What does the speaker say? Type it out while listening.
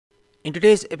In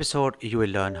today's episode, you will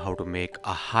learn how to make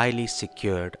a highly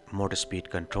secured motor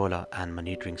speed controller and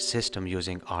monitoring system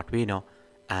using Arduino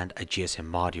and a GSM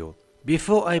module.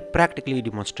 Before I practically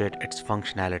demonstrate its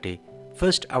functionality,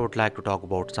 first I would like to talk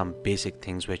about some basic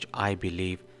things which I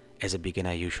believe as a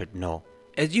beginner you should know.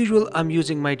 As usual, I'm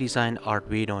using my designed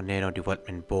Arduino Nano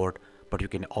development board, but you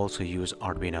can also use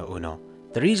Arduino Uno.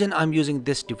 The reason I'm using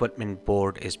this development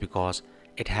board is because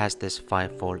it has this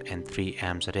 5V and 3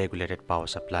 amps regulated power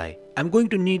supply. I'm going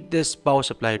to need this power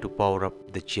supply to power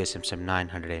up the GSM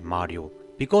 900A module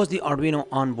because the Arduino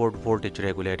onboard voltage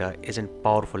regulator isn't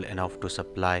powerful enough to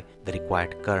supply the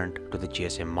required current to the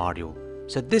GSM module.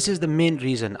 So this is the main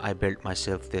reason I built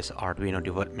myself this Arduino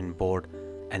development board,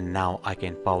 and now I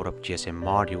can power up GSM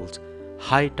modules,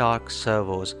 high torque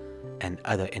servos and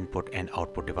other input and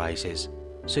output devices.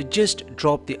 So just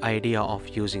drop the idea of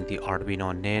using the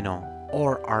Arduino Nano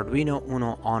or Arduino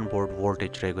Uno onboard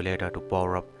voltage regulator to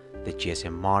power up the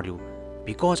GSM module,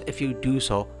 because if you do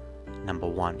so, number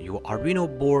one, your Arduino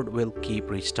board will keep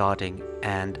restarting,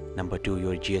 and number two,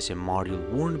 your GSM module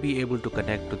won't be able to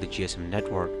connect to the GSM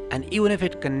network, and even if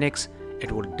it connects, it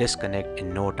will disconnect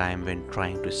in no time when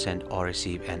trying to send or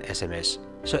receive an SMS.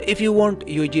 So if you want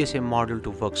your GSM module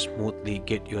to work smoothly,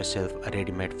 get yourself a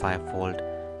ready-made 5V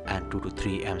and 2 to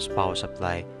 3 amps power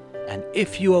supply. And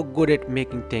if you are good at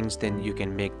making things, then you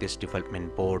can make this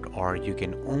development board, or you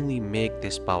can only make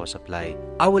this power supply.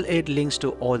 I will add links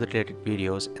to all the related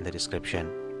videos in the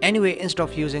description. Anyway, instead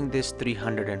of using this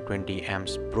 320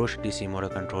 amps brush DC motor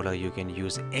controller, you can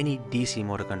use any DC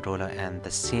motor controller, and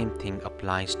the same thing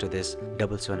applies to this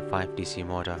 775 DC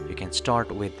motor. You can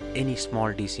start with any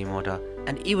small DC motor,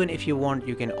 and even if you want,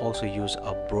 you can also use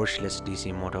a brushless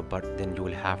DC motor, but then you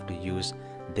will have to use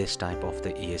this type of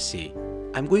the ESC.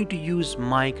 I'm going to use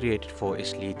my created for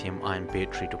is lithium-ion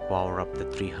battery to power up the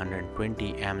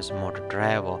 320 amps motor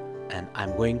driver, and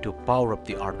I'm going to power up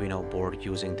the Arduino board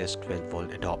using this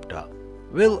 12V adapter.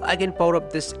 Well, I can power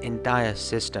up this entire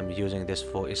system using this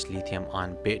 4S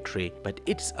lithium-ion battery, but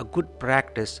it's a good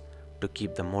practice to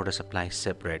keep the motor supply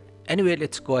separate. Anyway,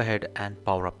 let's go ahead and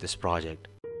power up this project.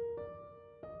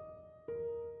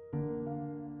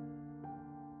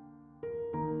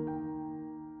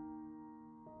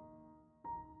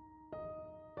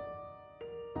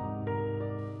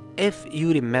 If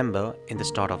you remember, in the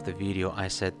start of the video I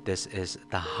said this is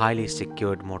the highly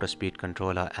secured motor speed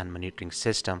controller and monitoring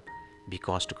system,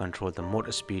 because to control the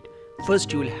motor speed,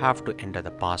 first you will have to enter the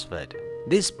password.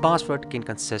 This password can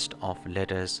consist of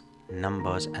letters,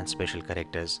 numbers and special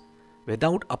characters.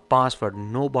 Without a password,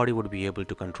 nobody would be able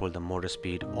to control the motor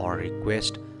speed or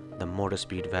request the motor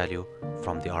speed value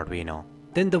from the Arduino.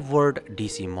 Then the word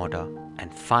DC motor,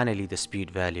 and finally the speed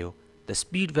value. The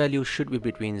speed value should be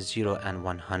between 0 and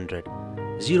 100.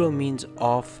 0 means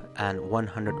off and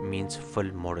 100 means full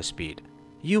motor speed.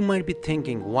 You might be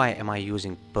thinking, why am I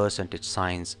using percentage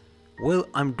signs? Well,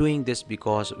 I'm doing this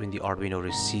because when the Arduino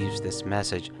receives this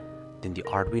message, then the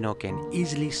Arduino can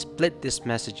easily split this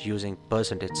message using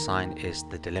percentage sign is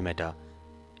the delimiter.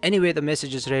 Anyway, the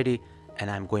message is ready and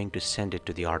I'm going to send it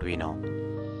to the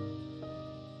Arduino.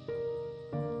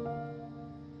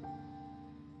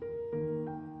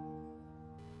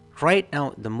 Right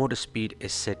now the motor speed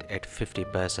is set at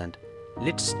 50%.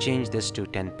 Let's change this to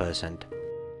 10%.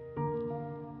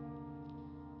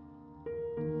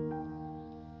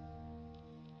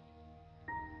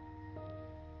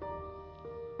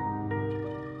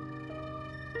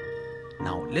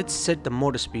 Now let's set the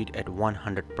motor speed at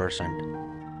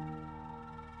 100%.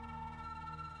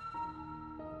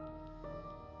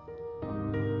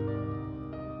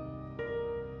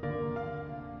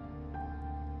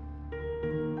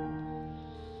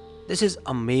 This is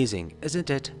amazing, isn't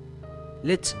it?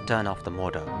 Let's turn off the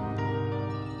motor.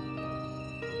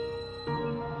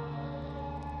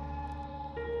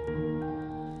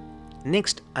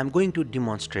 Next, I'm going to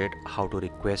demonstrate how to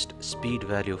request speed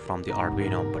value from the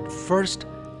Arduino, but first,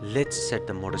 let's set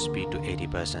the motor speed to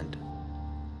 80%.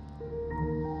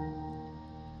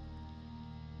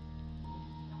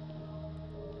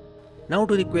 Now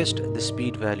to request the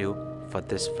speed value, for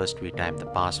this first we type the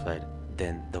password,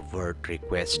 then the word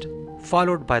request,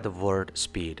 followed by the word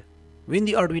speed. When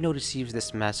the Arduino receives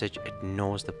this message, it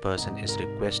knows the person is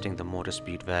requesting the motor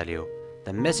speed value.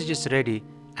 The message is ready,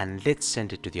 and let's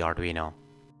send it to the Arduino.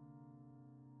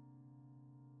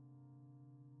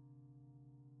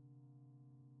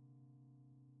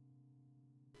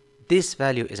 This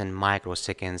value is in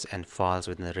microseconds and falls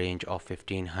within the range of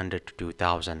 1500 to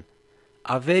 2000.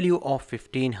 A value of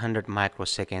 1500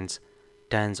 microseconds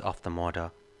turns off the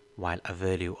motor, while a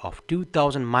value of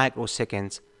 2000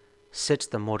 microseconds sets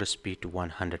the motor speed to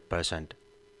 100%.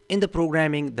 In the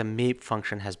programming, the map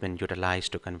function has been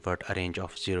utilized to convert a range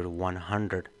of 0 to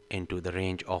 100 into the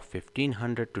range of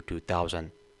 1500 to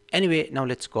 2000. Anyway, now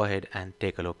let's go ahead and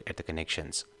take a look at the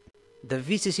connections. The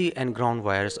VCC and ground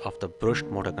wires of the brushed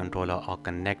motor controller are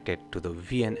connected to the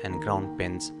VN and ground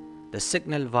pins. The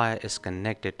signal wire is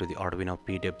connected to the Arduino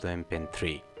PWM pin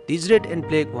 3. These red and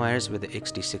black wires with the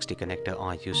XT60 connector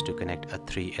are used to connect a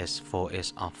 3S,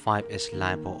 4S or 5S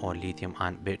LiPo or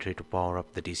lithium-ion battery to power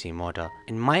up the DC motor.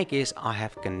 In my case, I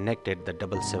have connected the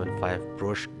 775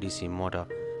 brushed DC motor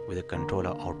with the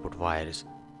controller output wires.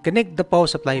 Connect the power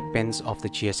supply pins of the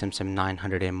GSM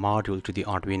 900A module to the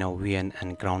Arduino VN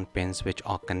and ground pins, which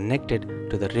are connected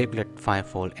to the regular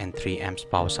 5V and 3 amps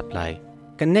power supply.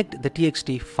 Connect the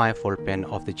TXT 5V pin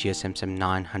of the GSM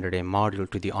 900A module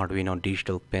to the Arduino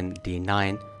digital pin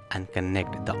D9 and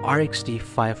connect the RXT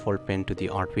 5V pin to the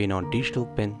Arduino digital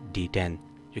pin D10.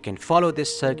 You can follow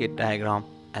this circuit diagram,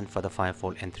 and for the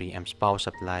 5V and 3 amps power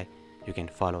supply, you can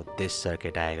follow this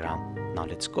circuit diagram. Now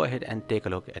let's go ahead and take a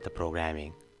look at the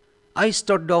programming. I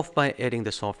started off by adding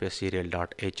the software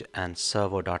serial.h and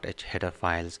servo.h header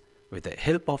files. With the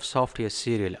help of software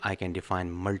serial, I can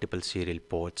define multiple serial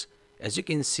ports. As you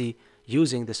can see,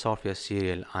 using the software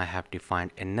serial, I have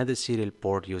defined another serial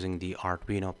port using the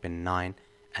Arduino pin 9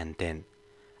 and 10.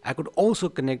 I could also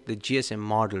connect the GSM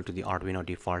module to the Arduino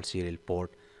default serial port,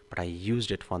 but I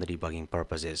used it for the debugging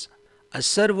purposes. A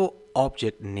servo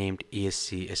object named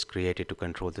ESC is created to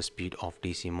control the speed of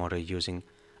DC motor using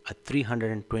a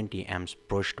 320 amps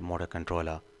brushed motor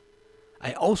controller.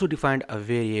 I also defined a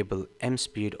variable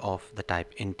mspeed of the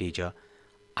type integer.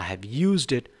 I have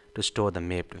used it to store the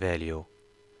mapped value.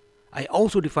 I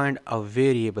also defined a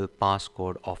variable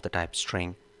passcode of the type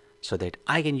string so that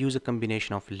I can use a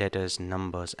combination of letters,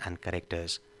 numbers and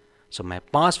characters. So my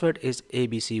password is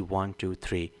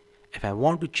ABC123. If I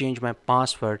want to change my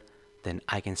password, then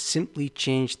I can simply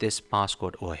change this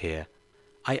passcode over here.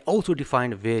 I also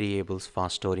defined variables for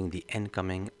storing the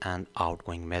incoming and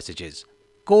outgoing messages.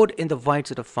 Code in the white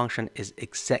setup function is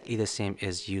exactly the same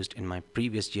as used in my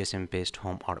previous GSM-based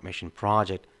home automation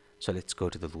project. So let's go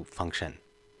to the loop function.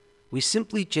 We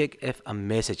simply check if a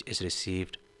message is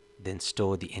received, then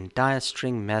store the entire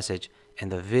string message in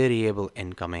the variable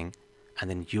incoming, and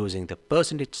then using the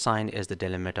 %sign as the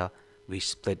delimiter, we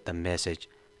split the message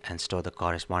and store the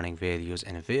corresponding values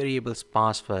in variables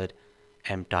password,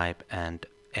 mtype and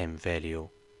mvalue.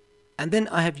 And then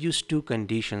I have used two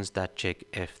conditions that check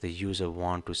if the user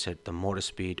wants to set the motor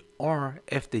speed or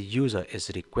if the user is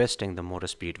requesting the motor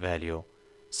speed value.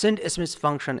 Send SMS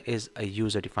function is a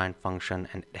user-defined function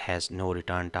and it has no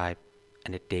return type,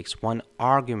 and it takes one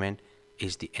argument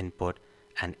is the input,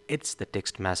 and it's the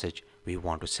text message we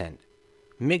want to send.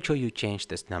 Make sure you change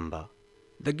this number.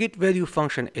 The getValue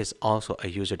function is also a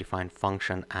user-defined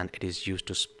function and it is used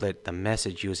to split the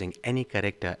message using any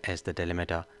character as the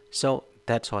delimiter. So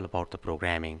that's all about the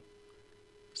programming.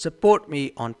 Support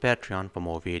me on Patreon for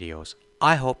more videos.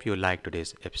 I hope you liked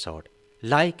today's episode.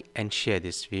 Like and share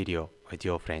this video with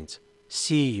your friends.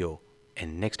 See you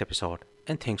in next episode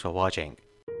and thanks for watching.